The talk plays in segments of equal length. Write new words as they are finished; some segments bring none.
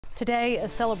Today, a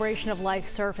celebration of life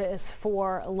service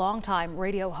for longtime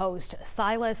radio host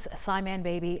Silas "SiMan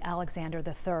Baby" Alexander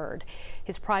III.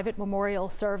 His private memorial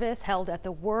service held at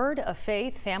the Word of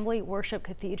Faith Family Worship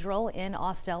Cathedral in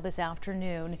Austell this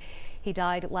afternoon. He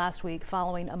died last week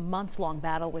following a months-long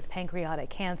battle with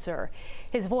pancreatic cancer.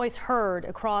 His voice heard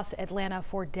across Atlanta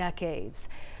for decades.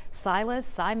 Silas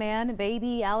 "SiMan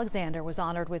Baby" Alexander was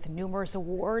honored with numerous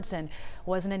awards and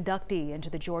was an inductee into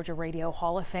the Georgia Radio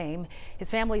Hall of Fame.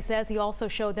 His family says he also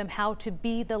showed them how to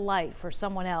be the light for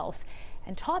someone else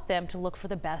and taught them to look for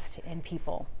the best in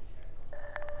people.